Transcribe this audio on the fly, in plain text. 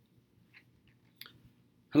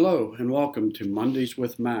Hello and welcome to Mondays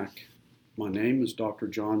with Mac. My name is Dr.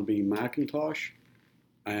 John B. McIntosh.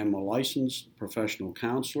 I am a licensed professional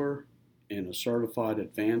counselor and a certified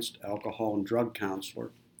advanced alcohol and drug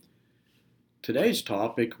counselor. Today's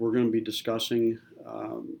topic, we're going to be discussing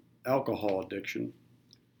alcohol addiction.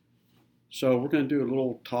 So we're going to do a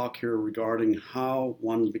little talk here regarding how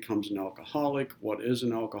one becomes an alcoholic, what is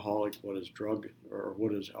an alcoholic, what is drug or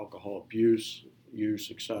what is alcohol abuse, use,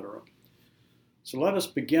 etc. So let us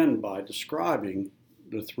begin by describing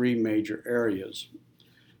the three major areas.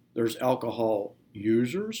 There's alcohol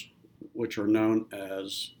users, which are known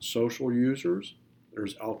as social users.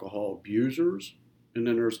 There's alcohol abusers, and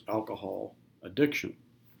then there's alcohol addiction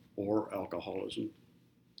or alcoholism.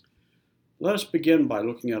 Let us begin by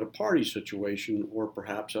looking at a party situation or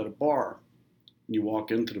perhaps at a bar. You walk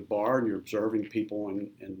into the bar and you're observing people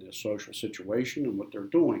in the social situation and what they're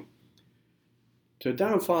doing. To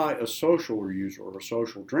identify a social user or a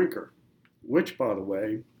social drinker, which, by the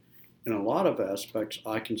way, in a lot of aspects,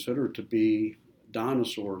 I consider to be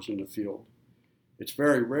dinosaurs in the field. It's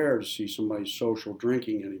very rare to see somebody social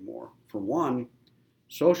drinking anymore. For one,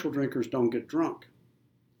 social drinkers don't get drunk.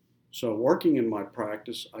 So working in my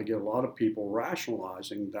practice, I get a lot of people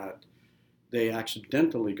rationalizing that they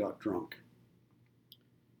accidentally got drunk.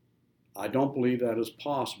 I don't believe that is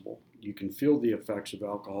possible. You can feel the effects of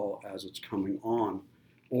alcohol as it's coming on,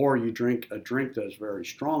 or you drink a drink that is very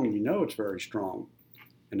strong and you know it's very strong,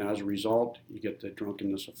 and as a result, you get the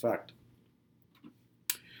drunkenness effect.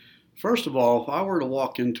 First of all, if I were to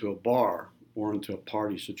walk into a bar or into a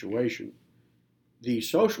party situation, the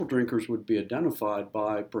social drinkers would be identified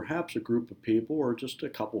by perhaps a group of people or just a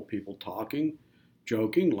couple of people talking,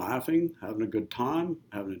 joking, laughing, having a good time,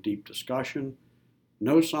 having a deep discussion.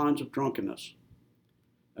 No signs of drunkenness.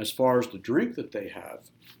 As far as the drink that they have,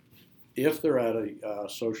 if they're at a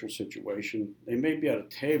social situation, they may be at a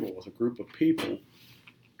table with a group of people,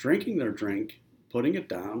 drinking their drink, putting it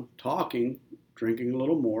down, talking, drinking a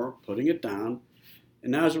little more, putting it down,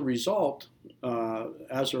 and as a result,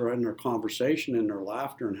 as they're in their conversation and their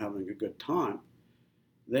laughter and having a good time,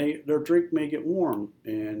 their drink may get warm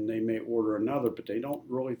and they may order another, but they don't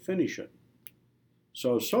really finish it.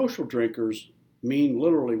 So social drinkers mean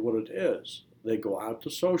literally what it is. They go out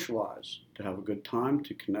to socialize, to have a good time,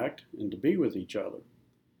 to connect, and to be with each other.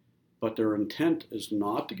 But their intent is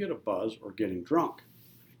not to get a buzz or getting drunk.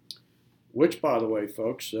 Which, by the way,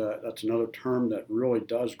 folks, that's another term that really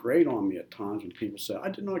does grate on me at times when people say, I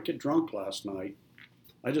did not get drunk last night,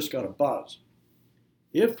 I just got a buzz.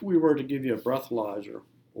 If we were to give you a breathalyzer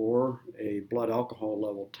or a blood alcohol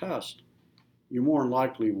level test, you more than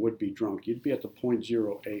likely would be drunk. You'd be at the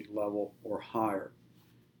 0.08 level or higher.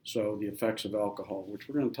 So the effects of alcohol, which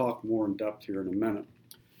we're going to talk more in depth here in a minute.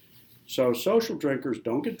 So social drinkers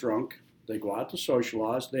don't get drunk. They go out to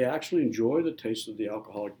socialize. They actually enjoy the taste of the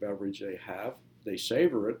alcoholic beverage they have. They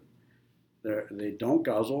savor it. They don't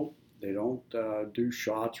guzzle. They don't do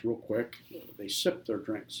shots real quick. They sip their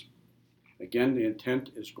drinks. Again, the intent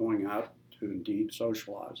is going out to indeed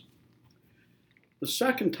socialize. The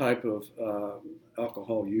second type of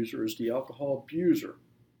alcohol user is the alcohol abuser.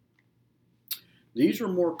 These are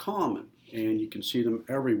more common, and you can see them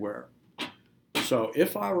everywhere. So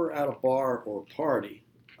if I were at a bar or party,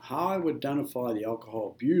 how I would identify the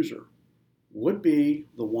alcohol abuser would be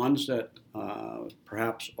the ones that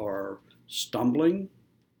perhaps are stumbling,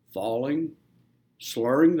 falling,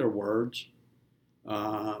 slurring their words,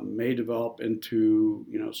 may develop into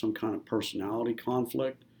some kind of personality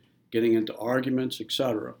conflict, getting into arguments,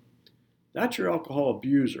 etc. That's your alcohol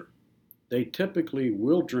abuser. They typically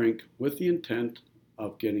will drink with the intent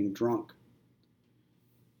of getting drunk.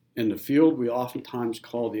 In the field, we oftentimes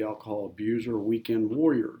call the alcohol abuser weekend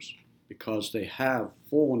warriors because they have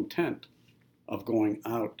full intent of going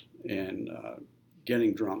out and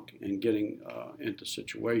getting drunk and getting into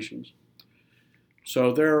situations.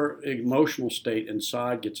 So their emotional state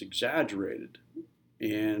inside gets exaggerated.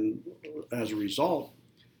 And as a result,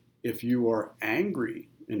 if you are angry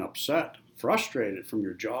and upset, frustrated from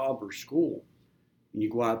your job or school, and you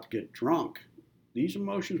go out to get drunk, these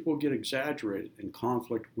emotions will get exaggerated and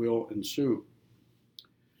conflict will ensue.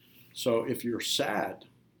 So if you're sad,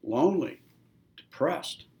 lonely,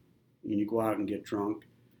 depressed, and you go out and get drunk,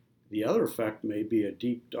 the other effect may be a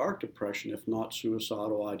deep, dark depression, if not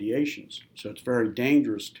suicidal ideations. So it's very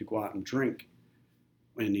dangerous to go out and drink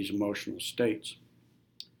in these emotional states.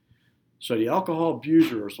 So the alcohol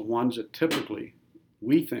abusers are the ones that typically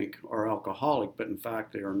we think are alcoholic, but in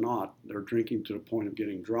fact they are not. They're drinking to the point of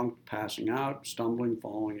getting drunk, passing out, stumbling,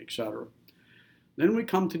 falling, etc. Then we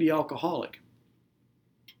come to the alcoholic.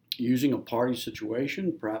 Using a party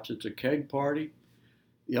situation, perhaps it's a keg party,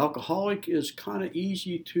 The alcoholic is kind of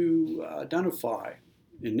easy to identify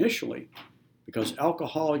initially because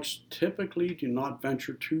alcoholics typically do not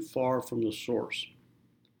venture too far from the source.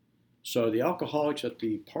 So the alcoholics at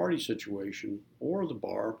the party situation or the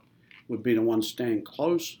bar would be the ones staying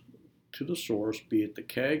close to the source, be it the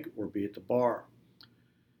keg or be it the bar.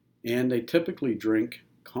 And they typically drink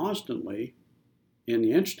constantly. And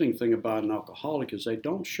the interesting thing about an alcoholic is they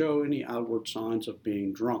don't show any outward signs of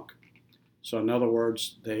being drunk. So in other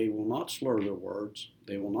words, they will not slur their words,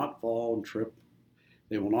 they will not fall and trip,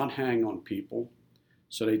 they will not hang on people.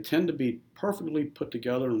 So they tend to be perfectly put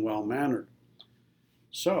together and well-mannered.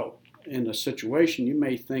 So in a situation, you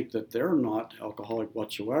may think that they're not alcoholic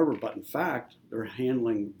whatsoever, but in fact, they're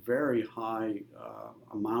handling very high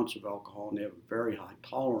amounts of alcohol and they have a very high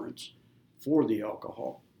tolerance for the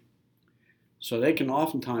alcohol. So they can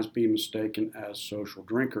oftentimes be mistaken as social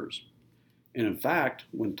drinkers. And in fact,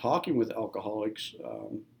 when talking with alcoholics,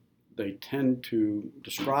 they tend to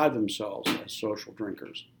describe themselves as social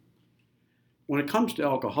drinkers. When it comes to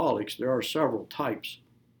alcoholics, there are several types.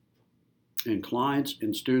 And clients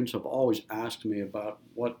and students have always asked me about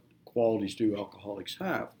what qualities do alcoholics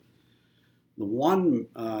have. The one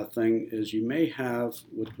thing is you may have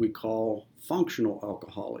what we call functional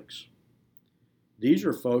alcoholics. These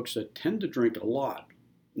are folks that tend to drink a lot.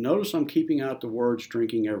 Notice I'm keeping out the words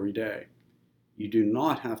drinking every day. You do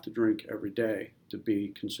not have to drink every day to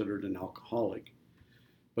be considered an alcoholic.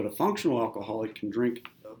 But a functional alcoholic can drink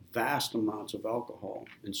vast amounts of alcohol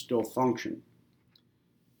and still function.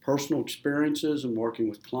 Personal experiences in working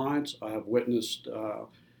with clients, I have witnessed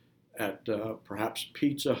at perhaps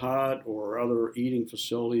Pizza Hut or other eating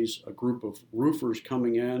facilities, a group of roofers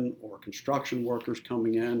coming in or construction workers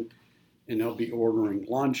coming in, and they'll be ordering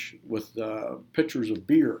lunch with pitchers of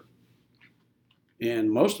beer.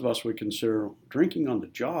 And most of us would consider drinking on the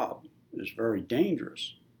job is very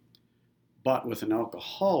dangerous. But with an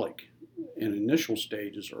alcoholic in initial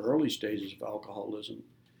stages or early stages of alcoholism,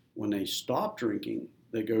 when they stop drinking,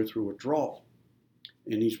 they go through withdrawal.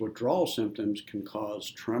 And these withdrawal symptoms can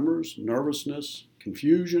cause tremors, nervousness,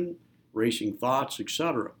 confusion, racing thoughts,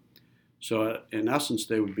 etc. So in essence,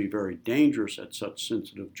 they would be very dangerous at such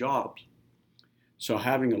sensitive jobs. So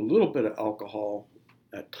having a little bit of alcohol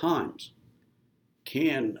at times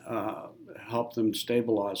can help them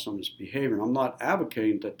stabilize some of this behavior. And I'm not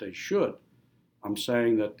advocating that they should. I'm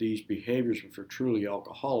saying that these behaviors, if they're truly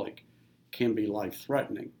alcoholic, can be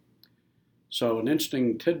life-threatening. So an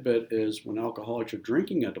interesting tidbit is when alcoholics are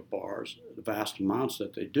drinking at the bars, the vast amounts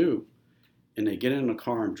that they do, and they get in a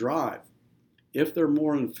car and drive, if they're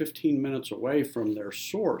more than 15 minutes away from their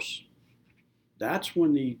source, that's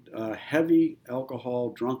when the heavy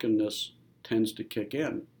alcohol drunkenness tends to kick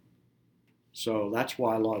in. So that's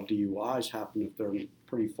why a lot of DUIs happen if they're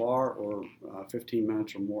pretty far or 15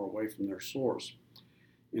 minutes or more away from their source.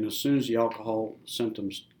 And as soon as the alcohol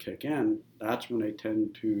symptoms kick in, that's when they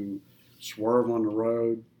tend to swerve on the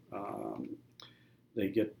road, they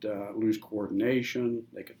get lose coordination,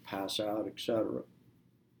 they could pass out, etc.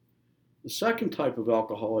 The second type of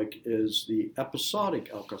alcoholic is the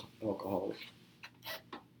episodic alcoholic.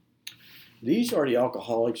 These are the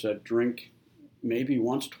alcoholics that drink maybe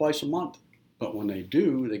once, twice a month. But when they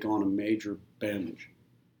do, they go on a major binge.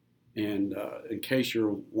 And in case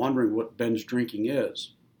you're wondering what binge drinking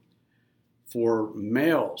is, for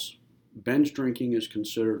males, binge drinking is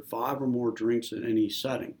considered 5 or more drinks in any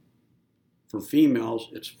setting. For females,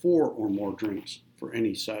 it's 4 or more drinks for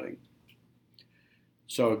any setting.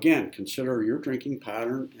 So again, consider your drinking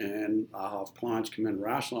pattern, and I'll have clients come in and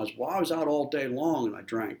rationalize, well, I was out all day long and I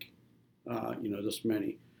drank, this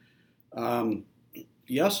many.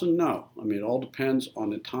 Yes and no. I mean, it all depends on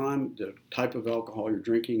the time, the type of alcohol you're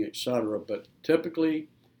drinking, etc. But typically,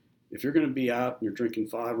 if you're going to be out and you're drinking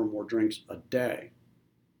 5 or more drinks a day,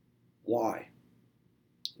 why?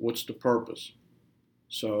 What's the purpose?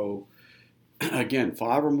 So, again,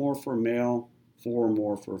 5 or more for a male, 4 or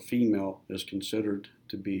more for a female is considered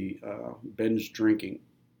to be binge drinking.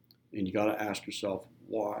 And you got to ask yourself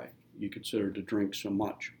why you consider to drink so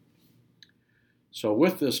much. So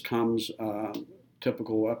with this comes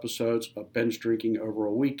typical episodes of binge drinking over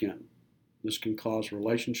a weekend. This can cause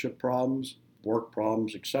relationship problems, work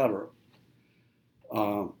problems, etc.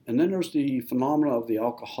 And then there's the phenomena of the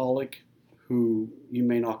alcoholic who you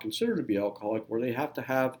may not consider to be alcoholic, where they have to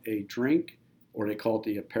have a drink, or they call it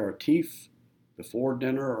the aperitif, before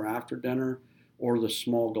dinner or after dinner, or the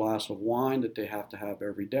small glass of wine that they have to have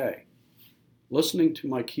every day. Listening to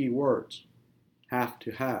my key words, have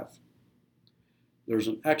to have. There's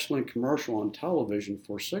an excellent commercial on television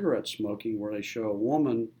for cigarette smoking where they show a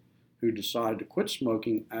woman who decided to quit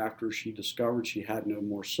smoking after she discovered she had no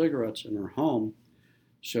more cigarettes in her home.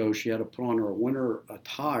 So she had to put on her winter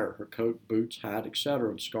attire, her coat, boots, hat, etc.,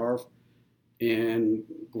 and scarf, and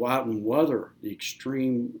go out and weather the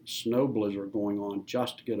extreme snow blizzard going on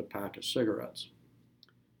just to get a pack of cigarettes.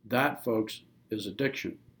 That, folks, is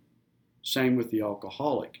addiction. Same with the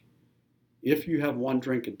alcoholic. If you have one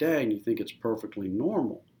drink a day and you think it's perfectly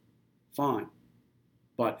normal, fine.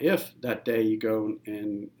 But if that day you go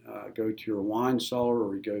and go to your wine cellar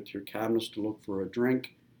or you go to your cabinets to look for a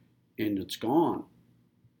drink and it's gone,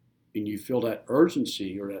 and you feel that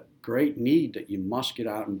urgency or that great need that you must get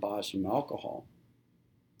out and buy some alcohol,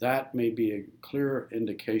 that may be a clear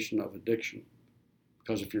indication of addiction.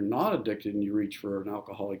 Because if you're not addicted and you reach for an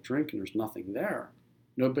alcoholic drink and there's nothing there,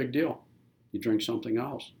 no big deal. You drink something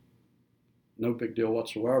else. No big deal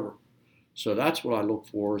whatsoever. So that's what I look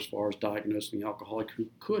for as far as diagnosing the alcoholic who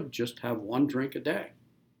could just have one drink a day.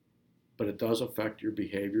 But it does affect your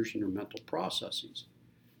behaviors and your mental processes.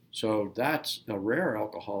 So that's a rare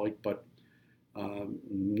alcoholic, but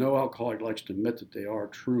no alcoholic likes to admit that they are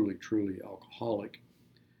truly, truly alcoholic.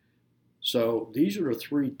 So these are the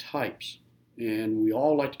three types. And we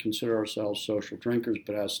all like to consider ourselves social drinkers,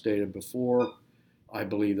 but as stated before, I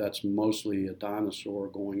believe that's mostly a dinosaur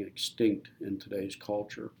going extinct in today's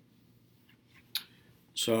culture.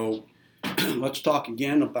 So let's talk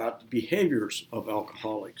again about the behaviors of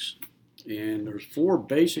alcoholics. And there's four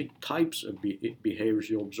basic types of behaviors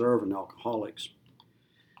you'll observe in alcoholics.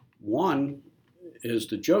 One is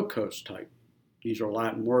the jocose type. These are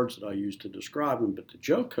Latin words that I use to describe them, but the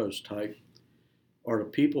jocose type are the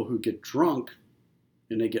people who get drunk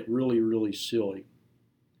and they get really, really silly.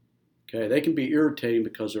 Okay, they can be irritating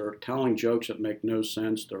because they're telling jokes that make no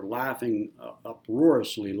sense. They're laughing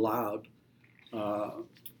uproariously loud.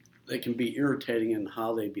 They can be irritating in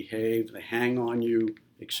how they behave. They hang on you,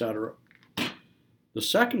 etc. The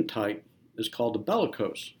second type is called the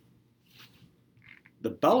bellicose. The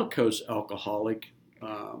bellicose alcoholic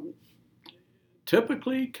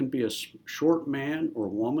typically can be a short man or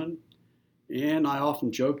woman, and I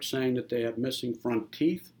often joke saying that they have missing front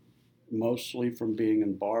teeth, mostly from being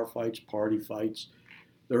in bar fights, party fights.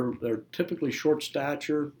 They're typically short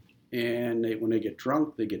stature, and when they get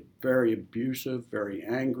drunk, they get very abusive, very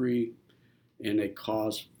angry, and they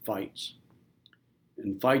cause fights.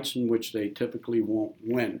 And fights in which they typically won't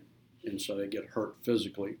win, and so they get hurt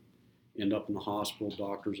physically, end up in the hospital,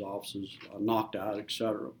 doctor's offices, knocked out,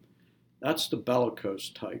 etc. That's the bellicose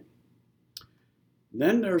type.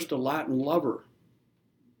 Then there's the Latin lover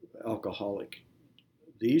alcoholic.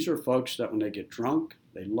 These are folks that when they get drunk,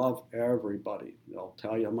 they love everybody. They'll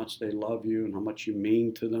tell you how much they love you and how much you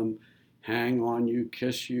mean to them, hang on you,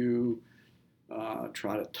 kiss you,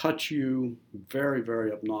 try to touch you. Very,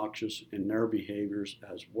 very obnoxious in their behaviors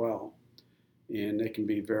as well. And they can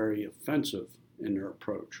be very offensive in their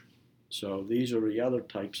approach. So these are the other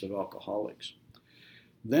types of alcoholics.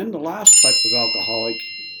 Then the last type of alcoholic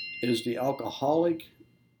is the alcoholic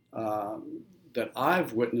that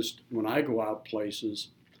I've witnessed when I go out places,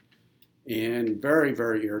 and very,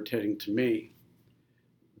 very irritating to me.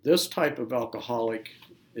 This type of alcoholic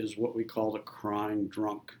is what we call the crying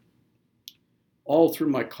drunk. All through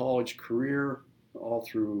my college career, all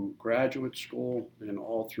through graduate school, and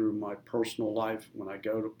all through my personal life, when I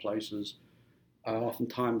go to places, I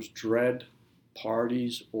oftentimes dread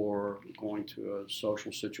parties or going to a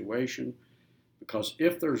social situation, because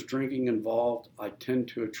if there's drinking involved, I tend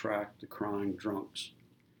to attract the crying drunks.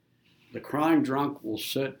 The crying drunk will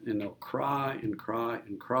sit and they'll cry and cry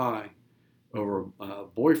and cry over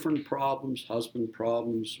boyfriend problems, husband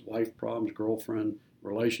problems, wife problems, girlfriend,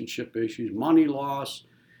 relationship issues, money loss,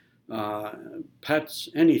 pets,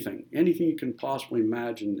 anything you can possibly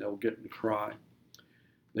imagine, they'll get and cry.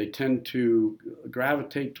 They tend to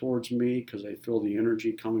gravitate towards me because they feel the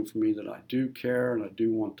energy coming from me that I do care and I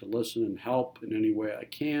do want to listen and help in any way I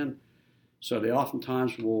can. So they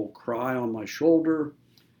oftentimes will cry on my shoulder.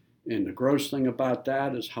 And the gross thing about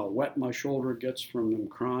that is how wet my shoulder gets from them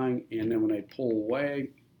crying. And then when they pull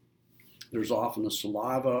away, there's often a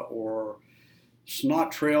saliva or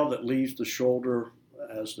snot trail that leaves the shoulder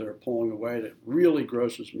as they're pulling away that really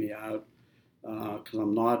grosses me out. Because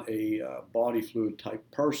I'm not a body fluid type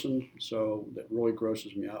person, so that really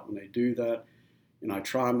grosses me out when they do that. And I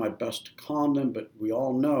try my best to calm them, but we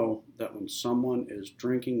all know that when someone is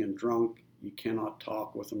drinking and drunk, you cannot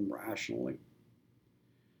talk with them rationally.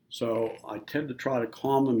 So I tend to try to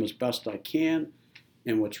calm them as best I can.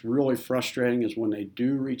 And what's really frustrating is when they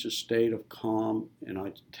do reach a state of calm and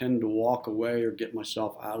I tend to walk away or get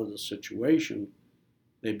myself out of the situation,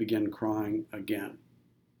 they begin crying again.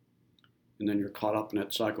 and then you're caught up in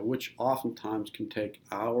that cycle, which oftentimes can take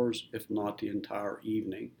hours, if not the entire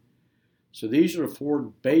evening. So these are the four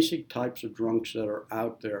basic types of drunks that are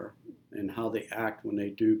out there and how they act when they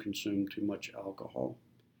do consume too much alcohol.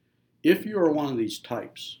 If you are one of these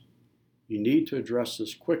types, you need to address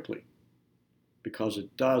this quickly because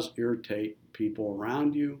it does irritate people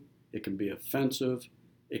around you. It can be offensive.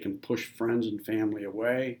 It can push friends and family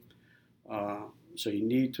away. So you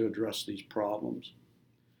need to address these problems.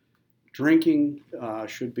 Drinking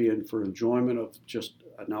should be for enjoyment of just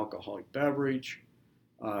an alcoholic beverage.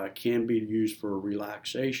 Can be used for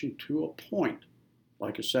relaxation to a point.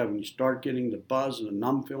 Like I said, when you start getting the buzz and the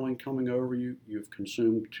numb feeling coming over you, you've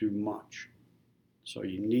consumed too much. So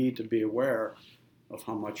you need to be aware of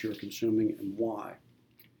how much you're consuming and why.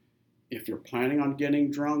 If you're planning on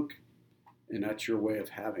getting drunk and that's your way of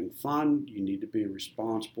having fun, you need to be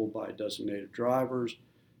responsible by designated drivers,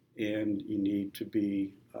 and you need to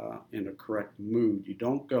be in a correct mood. You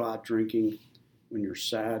don't go out drinking when you're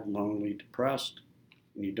sad, lonely, depressed,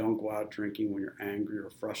 and you don't go out drinking when you're angry or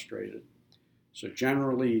frustrated. So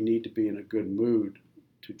generally, you need to be in a good mood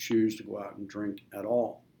to choose to go out and drink at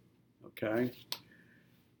all, okay?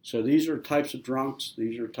 So these are types of drunks.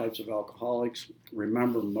 These are types of alcoholics.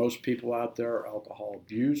 Remember, most people out there are alcohol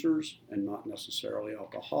abusers and not necessarily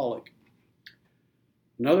alcoholic.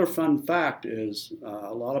 Another fun fact is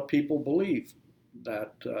a lot of people believe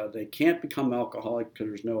that they can't become alcoholic because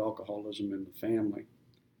there's no alcoholism in the family.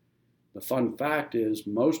 The fun fact is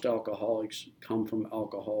most alcoholics come from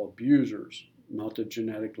alcohol abusers, not the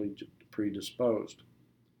genetically predisposed.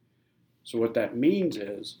 So what that means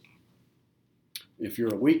is if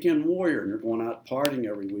you're a weekend warrior and you're going out partying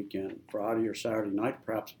every weekend, Friday or Saturday night,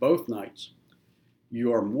 perhaps both nights,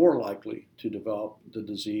 you are more likely to develop the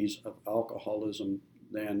disease of alcoholism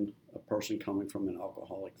than a person coming from an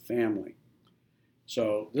alcoholic family.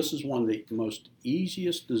 So this is one of the most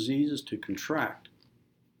easiest diseases to contract.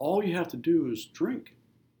 All you have to do is drink,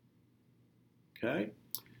 okay?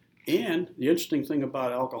 And the interesting thing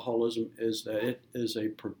about alcoholism is that it is a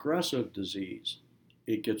progressive disease.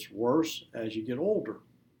 It gets worse as you get older,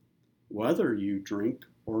 whether you drink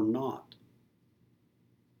or not.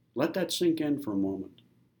 Let that sink in for a moment.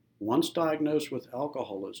 Once diagnosed with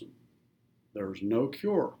alcoholism, there is no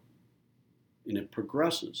cure, and it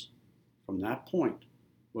progresses from that point,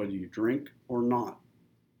 whether you drink or not.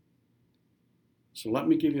 So let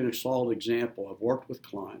me give you a solid example. I've worked with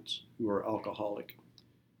clients who are alcoholic,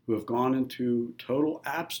 who have gone into total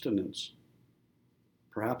abstinence,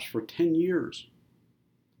 perhaps for 10 years.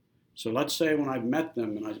 So let's say when I met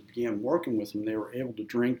them and I began working with them, they were able to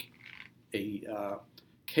drink a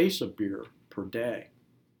case of beer per day.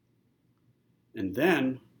 And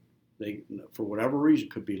then they, for whatever reason,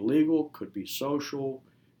 could be legal, could be social,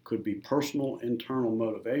 could be personal internal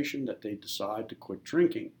motivation that they decide to quit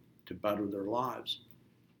drinking to better their lives.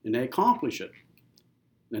 And they accomplish it.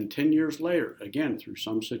 Then 10 years later, again, through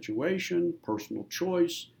some situation, personal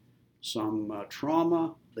choice, some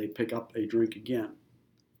trauma, they pick up a drink again.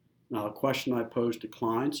 Now, a question I pose to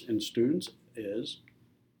clients and students is,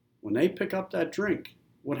 when they pick up that drink,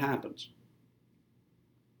 what happens?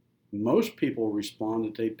 Most people respond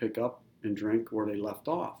that they pick up and drink where they left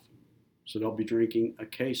off. So they'll be drinking a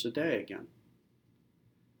case a day again.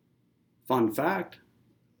 Fun fact,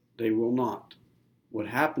 they will not. What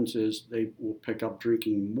happens is they will pick up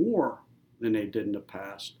drinking more than they did in the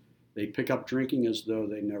past. They pick up drinking as though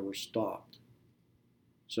they never stopped.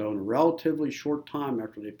 So in a relatively short time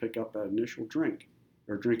after they pick up that initial drink,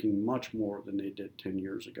 they're drinking much more than they did 10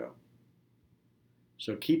 years ago.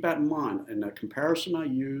 So keep that in mind. And the comparison I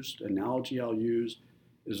used, analogy I'll use,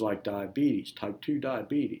 is like diabetes, type 2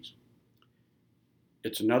 diabetes.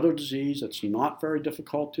 It's another disease that's not very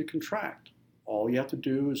difficult to contract. All you have to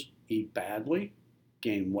do is eat badly,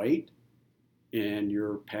 gain weight, and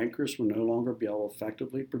your pancreas will no longer be able to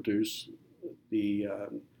effectively produce the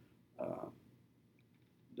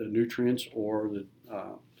nutrients or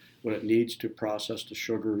what it needs to process the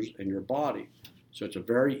sugars in your body. So it's a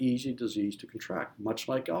very easy disease to contract, much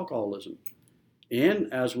like alcoholism.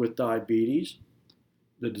 And as with diabetes,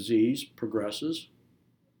 the disease progresses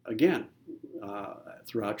again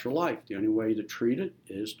throughout your life. The only way to treat it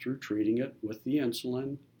is through treating it with the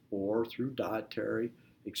insulin or through dietary,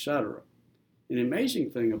 etc. And the amazing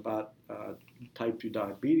thing about type 2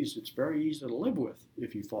 diabetes, it's very easy to live with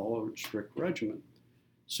if you follow a strict regimen.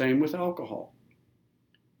 Same with alcohol.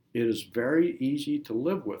 It is very easy to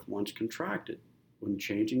live with once contracted, when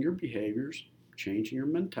changing your behaviors, changing your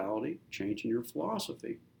mentality, changing your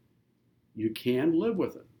philosophy. You can live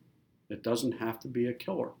with it. It doesn't have to be a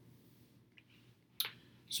killer.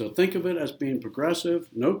 So think of it as being progressive,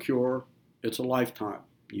 no cure, It's a lifetime.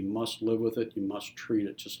 You must live with it. You must treat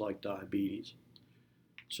it just like diabetes.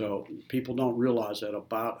 So people don't realize that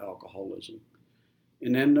about alcoholism.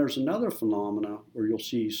 And then there's another phenomena where you'll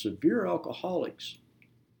see severe alcoholics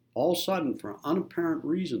all of a sudden, for unapparent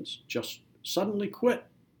reasons, just suddenly quit.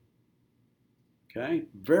 Okay?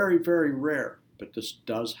 Very, very rare, but this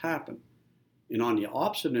does happen. And on the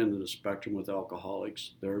opposite end of the spectrum with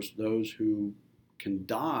alcoholics, there's those who can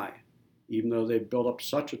die, even though they've built up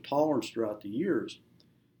such a tolerance throughout the years.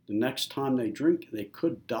 The next time they drink, they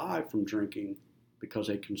could die from drinking because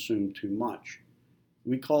they consume too much.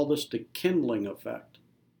 We call this the kindling effect.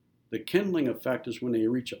 The kindling effect is when they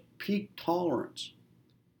reach a peak tolerance,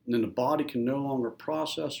 and then the body can no longer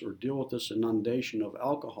process or deal with this inundation of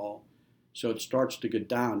alcohol, so it starts to go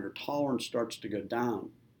down. Your tolerance starts to go down,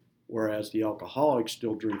 whereas the alcoholic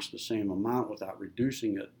still drinks the same amount without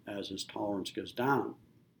reducing it as his tolerance goes down.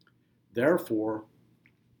 Therefore,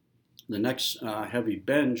 the next heavy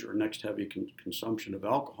binge or next heavy consumption of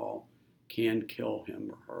alcohol can kill him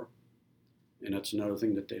or her. And that's another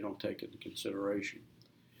thing that they don't take into consideration.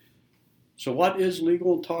 So what is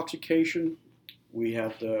legal intoxication? We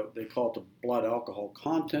have they call it the blood alcohol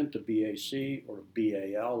content, the BAC or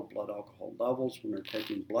BAL, blood alcohol levels, when they're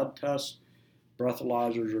taking blood tests.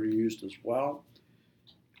 Breathalyzers are used as well.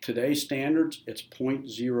 Today's standards, it's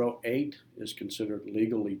 0.08 is considered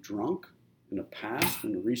legally drunk. In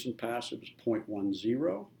the recent past, it was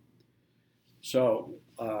 0.10. So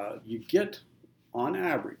you get, on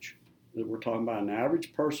average, we're talking about an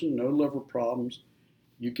average person, no liver problems,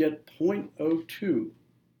 you get 0.02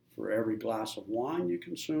 for every glass of wine you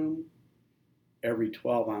consume, every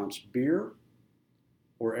 12-ounce beer,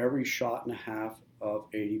 or every shot and a half of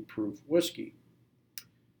 80 proof whiskey.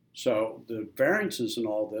 So the variances in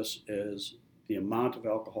all this is the amount of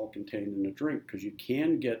alcohol contained in a drink, because you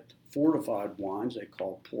can get fortified wines, they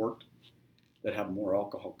call port, that have more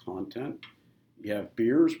alcohol content. You have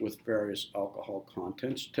beers with various alcohol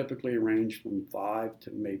contents, typically range from 5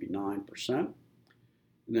 to maybe 9%.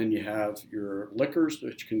 And then you have your liquors,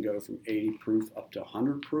 which can go from 80 proof up to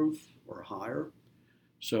 100 proof or higher.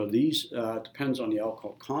 So these depends on the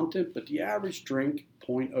alcohol content, but the average drink,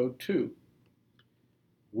 0.02.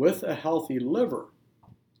 With a healthy liver,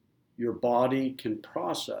 your body can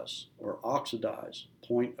process or oxidize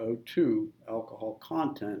 0.02 alcohol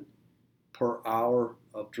content per hour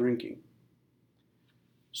of drinking.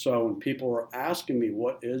 So when people are asking me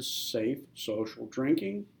what is safe social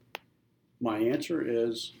drinking, my answer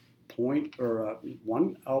is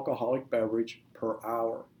one alcoholic beverage per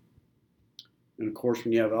hour. And of course,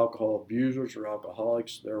 when you have alcohol abusers or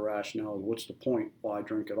alcoholics, their rationale is, what's the point? Why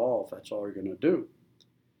drink at all if that's all you're going to do?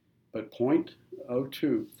 But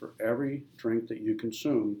 0.02 for every drink that you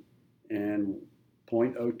consume, and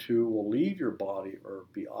 0.02 will leave your body or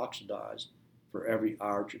be oxidized for every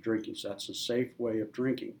hour you're drinking. So that's a safe way of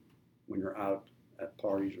drinking when you're out at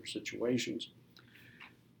parties or situations.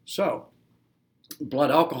 So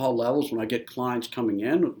blood alcohol levels, when I get clients coming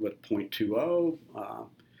in with 0.20,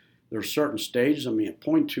 there are certain stages. I mean, at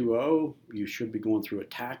 0.20, you should be going through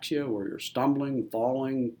ataxia, where you're stumbling,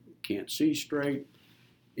 falling, can't see straight.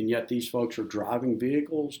 And yet these folks are driving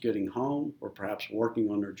vehicles, getting home, or perhaps working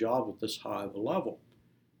on their job with this high of a level.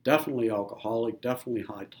 Definitely alcoholic, definitely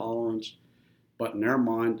high tolerance, but in their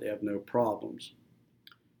mind, they have no problems.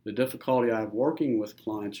 The difficulty I have working with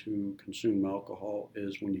clients who consume alcohol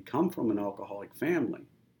is when you come from an alcoholic family,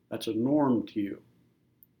 that's a norm to you.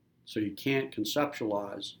 So you can't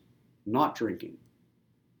conceptualize not drinking.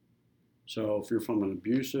 So if you're from an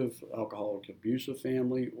alcoholic abusive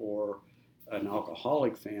family or an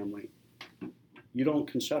alcoholic family, you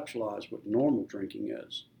don't conceptualize what normal drinking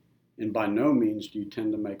is. And by no means do you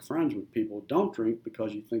tend to make friends with people who don't drink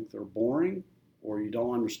because you think they're boring or you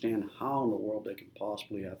don't understand how in the world they can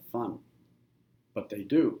possibly have fun. But they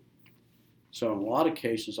do. So in a lot of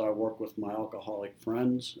cases, I work with my alcoholic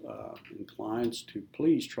friends and clients to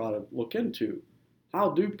please try to look into how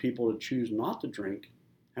do people that choose not to drink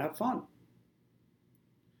have fun.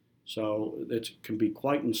 So it can be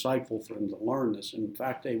quite insightful for them to learn this. In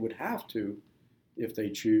fact, they would have to if they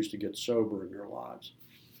choose to get sober in their lives.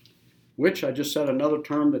 Which I just said another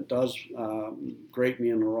term that does grate me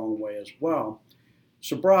in the wrong way as well.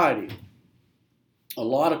 Sobriety. A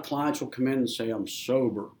lot of clients will come in and say, I'm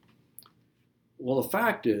sober. Well, the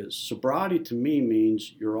fact is, sobriety to me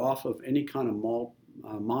means you're off of any kind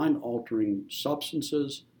of mind-altering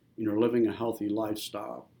substances and you're living a healthy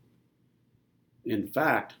lifestyle. In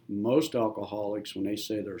fact, most alcoholics, when they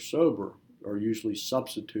say they're sober, are usually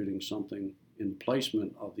substituting something in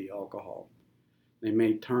placement of the alcohol. They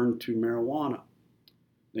may turn to marijuana.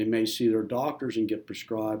 They may see their doctors and get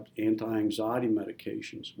prescribed anti-anxiety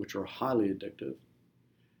medications, which are highly addictive.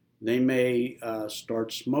 They may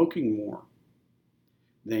start smoking more.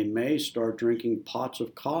 They may start drinking pots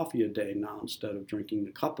of coffee a day now instead of drinking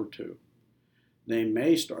a cup or two. They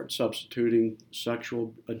may start substituting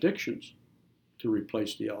sexual addictions to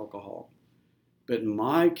replace the alcohol. But in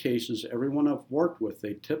my cases, everyone I've worked with,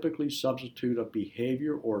 they typically substitute a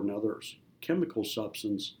behavior or another chemical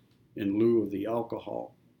substance in lieu of the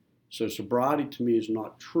alcohol. So sobriety to me is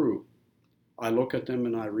not true. I look at them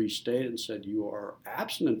and I restate and said, you are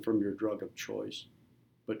abstinent from your drug of choice,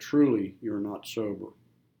 but truly you're not sober.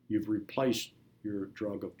 You've replaced your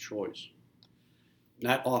drug of choice.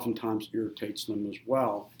 That oftentimes irritates them as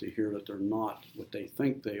well to hear that they're not what they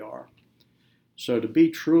think they are. So to be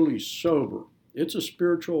truly sober, it's a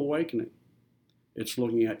spiritual awakening. It's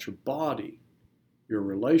looking at your body, your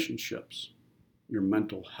relationships, your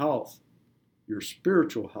mental health, your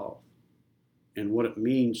spiritual health, and what it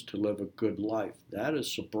means to live a good life. That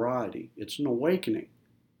is sobriety. It's an awakening.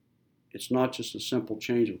 It's not just a simple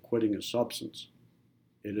change of quitting a substance.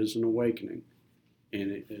 It is an awakening,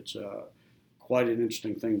 and it's quite an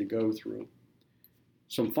interesting thing to go through.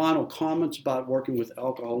 Some final comments about working with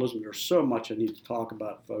alcoholism. There's so much I need to talk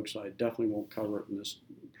about, folks. I definitely won't cover it in this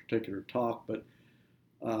particular talk, but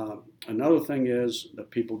another thing is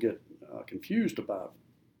that people get confused about.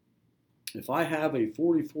 If I have a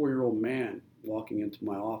 44-year-old man walking into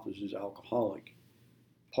my office who's alcoholic,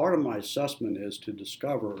 part of my assessment is to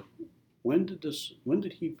discover when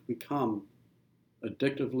did he become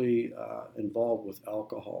addictively involved with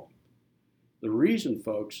alcohol. The reason,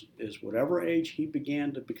 folks, is whatever age he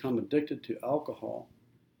began to become addicted to alcohol,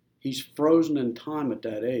 he's frozen in time at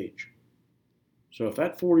that age. So if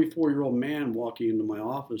that 44-year-old man walking into my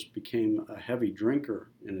office became a heavy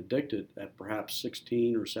drinker and addicted at perhaps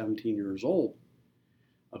 16 or 17 years old,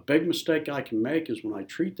 a big mistake I can make is when I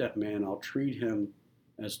treat that man, I'll treat him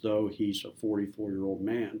as though he's a 44-year-old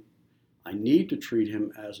man. I need to treat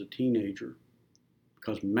him as a teenager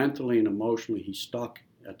because mentally and emotionally he's stuck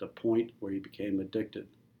at the point where he became addicted.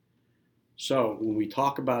 So when we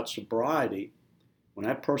talk about sobriety, when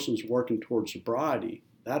that person's working towards sobriety,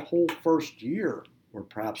 that whole first year, or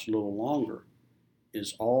perhaps a little longer,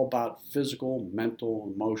 is all about physical,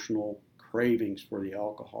 mental, emotional cravings for the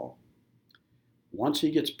alcohol. Once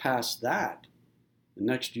he gets past that, the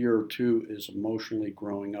next year or two is emotionally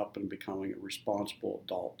growing up and becoming a responsible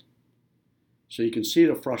adult. So you can see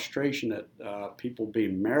the frustration that people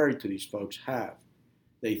being married to these folks have.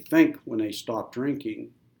 They think when they stop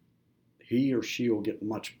drinking, he or she will get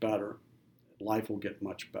much better. Life will get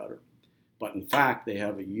much better. But in fact, they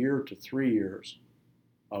have a year to 3 years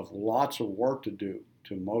of lots of work to do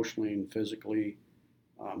to emotionally and physically,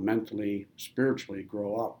 mentally, spiritually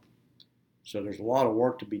grow up. So there's a lot of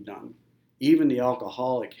work to be done. Even the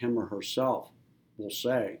alcoholic, him or herself, will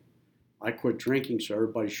say, I quit drinking so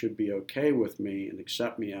everybody should be okay with me and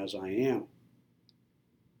accept me as I am.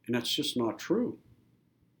 And that's just not true.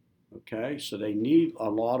 Okay, so they need a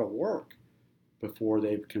lot of work before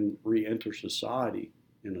they can re-enter society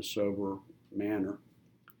in a sober manner.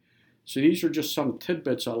 So these are just some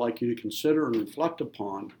tidbits I'd like you to consider and reflect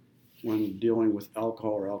upon when dealing with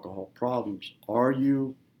alcohol or alcohol problems. Are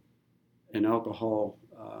you an alcohol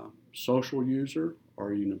social user?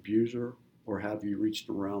 Are you an abuser? Or have you reached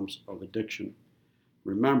the realms of addiction?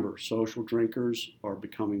 Remember, social drinkers are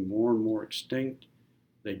becoming more and more extinct.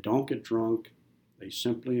 They don't get drunk. They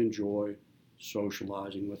simply enjoy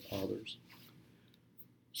socializing with others.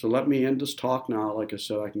 So let me end this talk now. Like I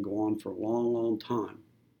said, I can go on for a long, long time.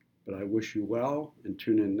 But I wish you well and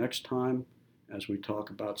tune in next time as we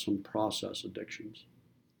talk about some process addictions.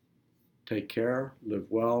 Take care, live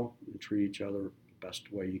well, and treat each other the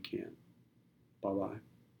best way you can. Bye-bye.